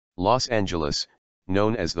Los Angeles,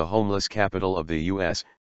 known as the homeless capital of the U.S.,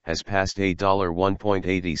 has passed a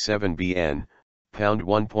 $1.87 bn, pound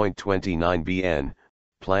 1.29 bn,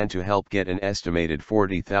 plan to help get an estimated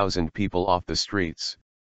 40,000 people off the streets.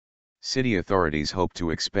 City authorities hope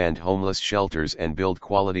to expand homeless shelters and build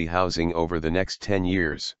quality housing over the next 10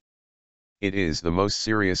 years. It is the most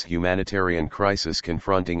serious humanitarian crisis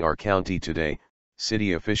confronting our county today,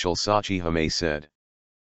 city official Sachi Hamai said.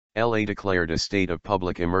 LA declared a state of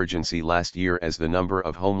public emergency last year as the number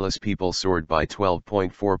of homeless people soared by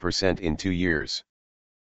 12.4% in 2 years.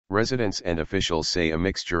 Residents and officials say a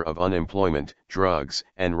mixture of unemployment, drugs,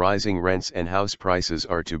 and rising rents and house prices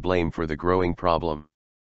are to blame for the growing problem.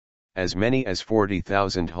 As many as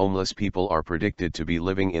 40,000 homeless people are predicted to be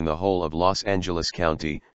living in the whole of Los Angeles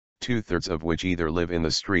County, 2/3 of which either live in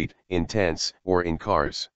the street, in tents, or in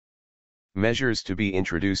cars. Measures to be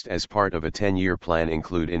introduced as part of a 10-year plan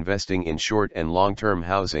include investing in short and long-term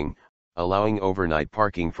housing, allowing overnight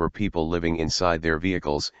parking for people living inside their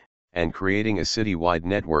vehicles, and creating a citywide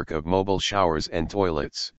network of mobile showers and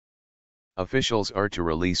toilets. Officials are to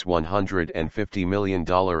release $150 million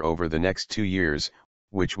over the next 2 years,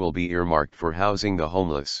 which will be earmarked for housing the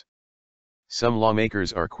homeless. Some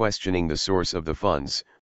lawmakers are questioning the source of the funds,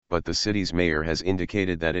 but the city's mayor has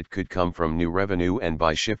indicated that it could come from new revenue and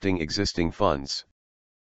by shifting existing funds.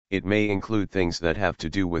 It may include things that have to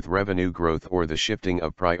do with revenue growth or the shifting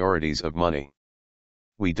of priorities of money.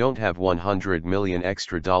 We don't have $100 million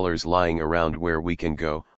extra dollars lying around where we can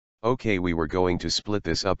go, okay, we were going to split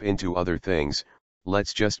this up into other things,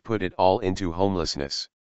 let's just put it all into homelessness.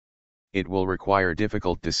 It will require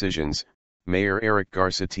difficult decisions, Mayor Eric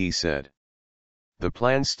Garcetti said. The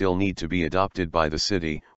plans still need to be adopted by the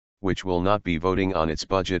city, which will not be voting on its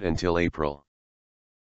budget until April.